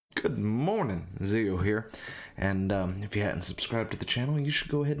Good morning, Zio here, and if you hadn't subscribed to the channel, you should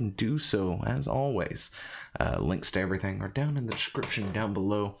go ahead and do so, as always. Links to everything are down in the description down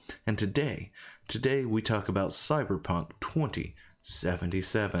below, and today we talk about Cyberpunk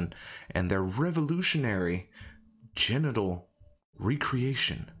 2077 and their revolutionary genital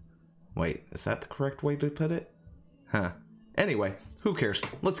recreation. Wait, is that the correct way to put it? Huh. Anyway, who cares?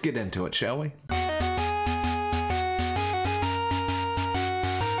 Let's get into it, shall we?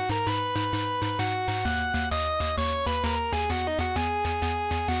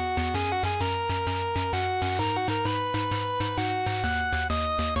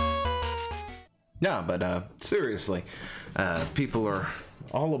 Yeah, but seriously, people are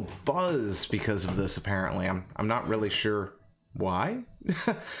all abuzz because of this. Apparently, I'm not really sure why.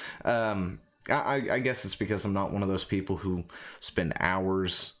 I guess it's because I'm not one of those people who spend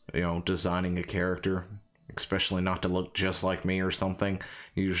hours, designing a character, especially not to look just like me or something.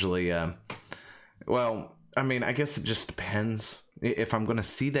 Usually, well, I mean, I guess it just depends. If I'm going to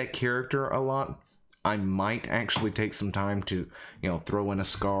see that character a lot, I might actually take some time to, throw in a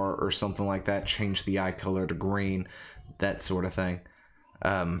scar or something like that, change the eye color to green, that sort of thing.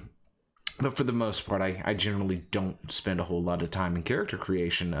 But for the most part, I generally don't spend a whole lot of time in character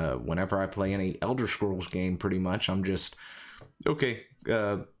creation. Whenever I play any Elder Scrolls game, pretty much, I'm just, okay,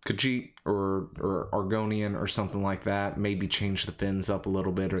 Khajiit or Argonian or something like that. Maybe change the fins up a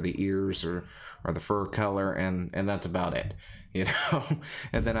little bit, or the ears, or the fur color, and that's about it,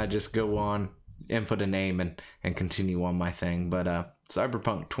 And then I just go on, input a name, and continue on my thing. But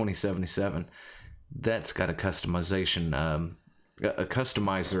Cyberpunk 2077, that's got a customization, a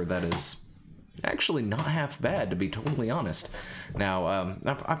customizer that is actually not half bad, to be totally honest. Now,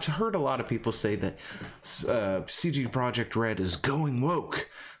 I've heard a lot of people say that CD Projekt Red is going woke.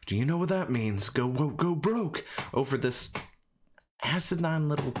 Do you know what that means? Go woke, go broke over this asinine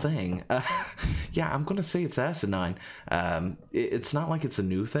little thing. Yeah, I'm gonna say it's asinine. It's not like it's a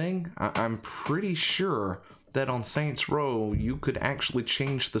new thing. I'm pretty sure that on Saints Row you could actually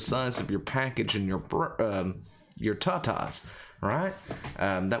change the size of your package and your tatas, right?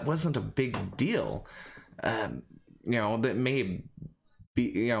 That wasn't a big deal. That may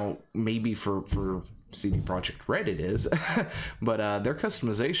be, maybe for CD Projekt Red it is, but their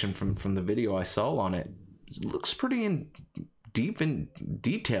customization from the video I saw on it looks pretty deep and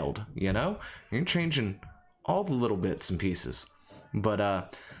detailed. You're changing all the little bits and pieces. But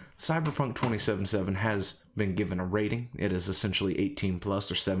Cyberpunk 2077 has been given a rating. It is essentially 18 plus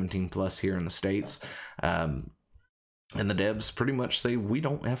or 17 plus here in the States. And the devs pretty much say we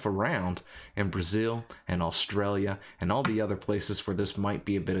don't F around in Brazil and Australia and all the other places where this might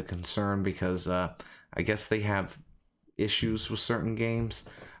be a bit of concern, because I guess they have issues with certain games.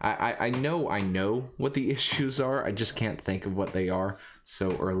 I know what the issues are. I just can't think of what they are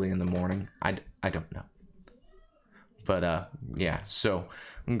so early in the morning. I don't know. But yeah, so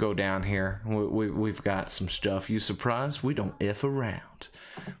I'm gonna go down here. We've got some stuff. You surprised? We don't F around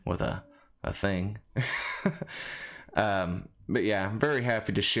with a thing. But yeah, I'm very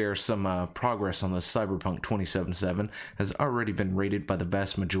happy to share some progress on the Cyberpunk 2077. Has already been rated by the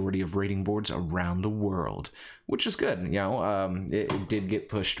vast majority of rating boards around the world, which is good. It did get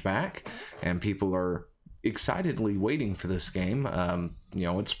pushed back, and people are excitedly waiting for this game.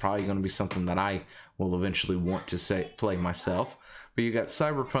 It's probably going to be something that I will eventually want to play myself. But you got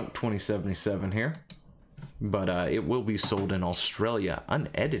Cyberpunk 2077 here, but it will be sold in Australia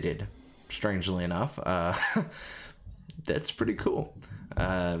unedited, strangely enough. That's pretty cool.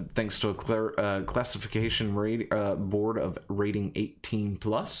 Thanks to a classification board of rating 18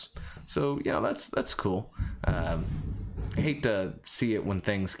 plus. So yeah, that's cool. I hate to see it when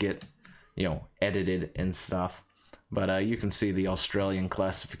things get edited and stuff, but you can see the Australian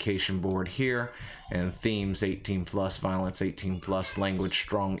classification board here, and themes 18 plus, violence 18 plus, language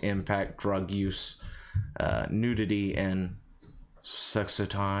strong impact, drug use, nudity, and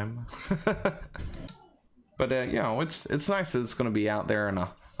sexotime. But it's nice that it's going to be out there in a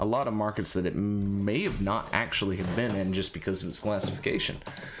lot of markets that it may have not actually have been in just because of its classification.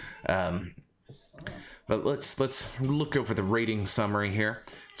 But let's look over the rating summary here.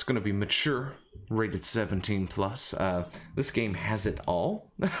 It's going to be mature, rated 17 plus. This game has it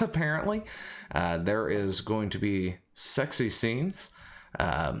all, apparently. There is going to be sexy scenes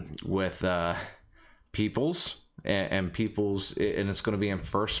with peoples. And it's going to be in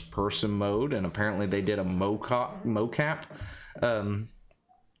first person mode, and apparently they did a mocap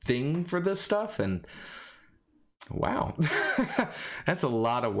thing for this stuff, and Wow. That's a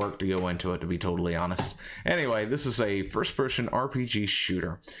lot of work to go into it, to be totally honest. Anyway, this is a first-person RPG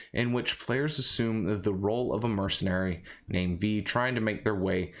shooter in which players assume the role of a mercenary named V trying to make their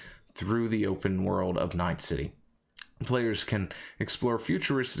way through the open world of Night City. Players can explore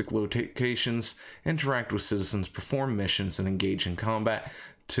futuristic locations, interact with citizens, perform missions, and engage in combat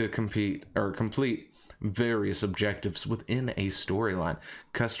to complete various objectives within a storyline.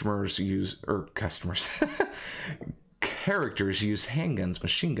 Characters use handguns,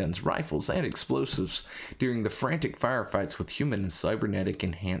 machine guns, rifles, and explosives during the frantic firefights with human and cybernetic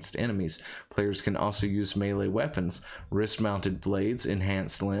enhanced enemies. Players can also use melee weapons, wrist-mounted blades,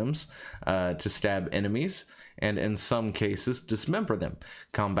 enhanced limbs, to stab enemies, and in some cases, dismember them.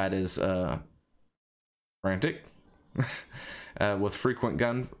 Combat is frantic, with frequent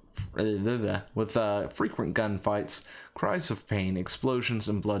gunfights, cries of pain, explosions,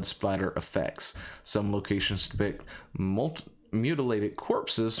 and blood splatter effects. Some locations depict mutilated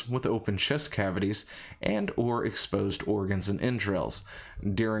corpses with open chest cavities and or exposed organs and entrails.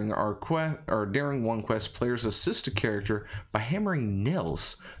 During one quest, players assist a character by hammering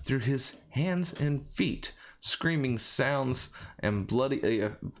nails through his hands and feet. Screaming sounds and bloody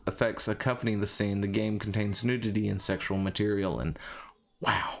effects accompany the scene. The game contains nudity and sexual material, and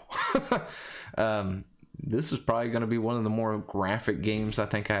wow. This is probably going to be one of the more graphic games I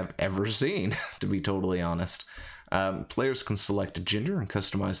think I've ever seen, to be totally honest. Players can select a gender and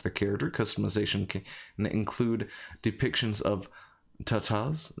customize their character. Customization can include depictions of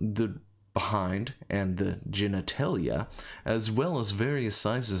tatas, the behind, and the genitalia, as well as various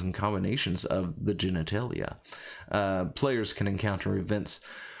sizes and combinations of the genitalia. Players can encounter events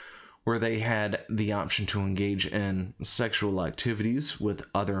where they had the option to engage in sexual activities with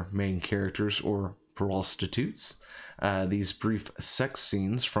other main characters or prostitutes. These brief sex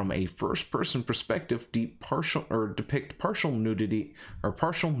scenes from a first-person perspective depict partial nudity or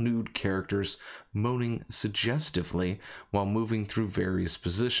partial nude characters moaning suggestively while moving through various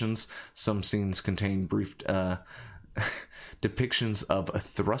positions. Some scenes contain brief depictions of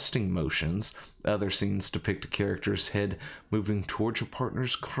thrusting motions. Other scenes depict a character's head moving towards a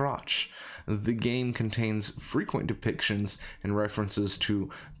partner's crotch. The game contains frequent depictions and references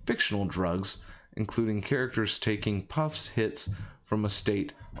to fictional drugs, including characters taking puffs, hits from a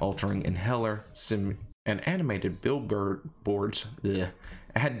state-altering inhaler, and animated billboards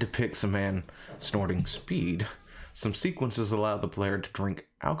had depicts a man snorting speed. Some sequences allow the player to drink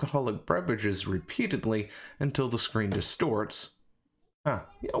alcoholic beverages repeatedly until the screen distorts.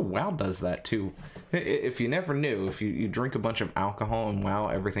 WoW does that too. If you never knew, if you drink a bunch of alcohol and WoW,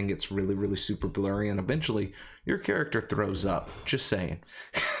 everything gets really, really super blurry, and eventually your character throws up. Just saying.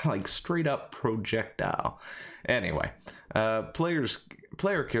 Like straight up projectile. Anyway,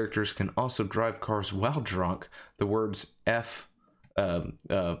 player characters can also drive cars while drunk. The words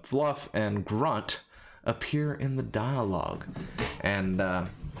fluff, and grunt appear in the dialogue. And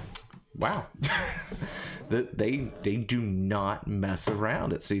wow. They do not mess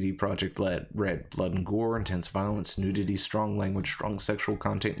around at CD Projekt Red. Blood and gore, intense violence, nudity, strong language, strong sexual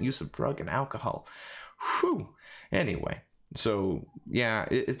content, use of drug and alcohol. Whew. Anyway, so yeah,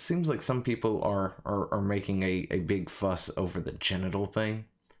 it seems like some people are making a big fuss over the genital thing.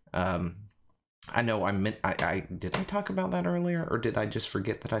 I know I did I talk about that earlier, or did I just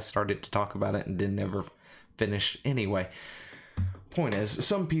forget that I started to talk about it and didn't ever finish? Anyway, point is,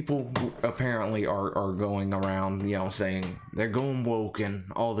 some people apparently are going around, saying they're going woke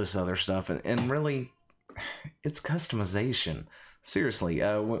and all this other stuff, and really, it's customization. Seriously,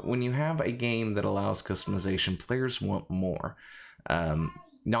 when you have a game that allows customization, players want more.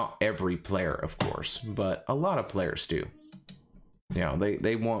 Not every player, of course, but a lot of players do.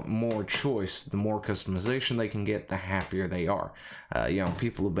 They want more choice. The more customization they can get, the happier they are.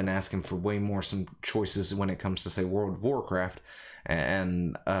 People have been asking for way more some choices when it comes to, say, World of Warcraft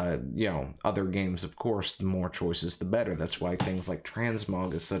and other games. Of course, the more choices, the better. That's why things like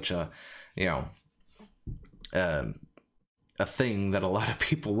transmog is such a thing that a lot of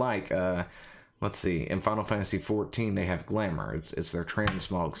people like. Let's see, in Final Fantasy 14 they have glamour. It's their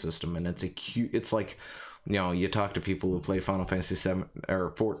transmog system, and it's like, you talk to people who play Final Fantasy 7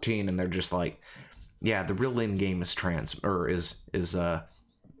 or 14 and they're just like, yeah, the real end game is crud.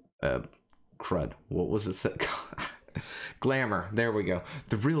 What was it said? Glamour, there we go.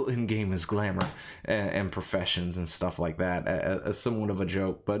 The real end game is glamour and professions and stuff like that, as somewhat of a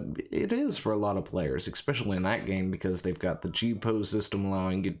joke, but it is for a lot of players, especially in that game, because they've got the G-pose system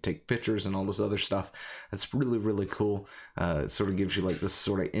allowing you to take pictures and all this other stuff. That's really, really cool. It sort of gives you like this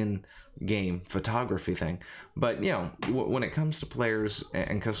sort of in-game photography thing. But, you know, when it comes to players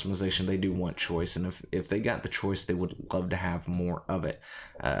and customization, they do want choice, and if they got the choice, they would love to have more of it.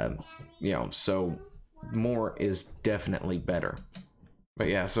 You know, so more is definitely better. But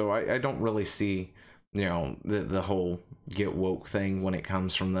yeah, so I don't really see, you know, the whole get woke thing when it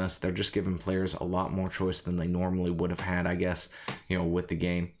comes from this. They're just giving players a lot more choice than they normally would have had, I guess, you know, with the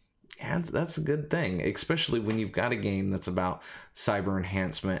game. And that's a good thing, especially when you've got a game that's about cyber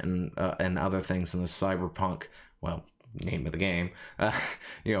enhancement and other things in the cyberpunk, well, name of the game,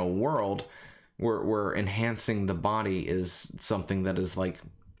 you know, world where enhancing the body is something that is like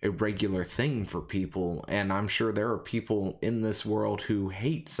a regular thing for people. And I'm sure there are people in this world who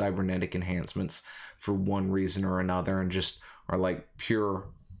hate cybernetic enhancements for one reason or another and just are like pure,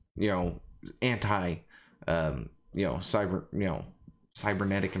 you know, anti, you know,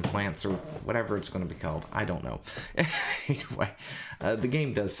 cybernetic implants or whatever it's going to be called. I don't know. Anyway, the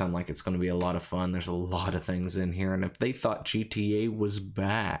game does sound like it's going to be a lot of fun. There's a lot of things in here, and if they thought GTA was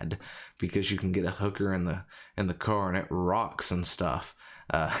bad because you can get a hooker in the car and it rocks and stuff,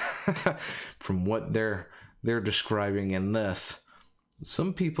 from what they're describing in this,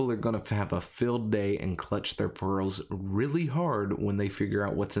 some people are going to have a field day and clutch their pearls really hard when they figure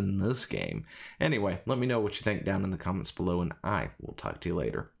out what's in this game. Anyway, let me know what you think down in the comments below, and I will talk to you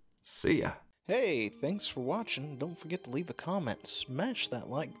later. See ya. Hey, thanks for watching. Don't forget to leave a comment, smash that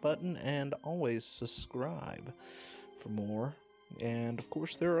like button, and always subscribe for more. And of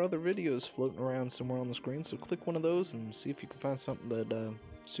course, there are other videos floating around somewhere on the screen, so click one of those and see if you can find something that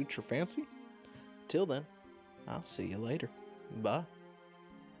suits your fancy. Till then, I'll see you later. Bye.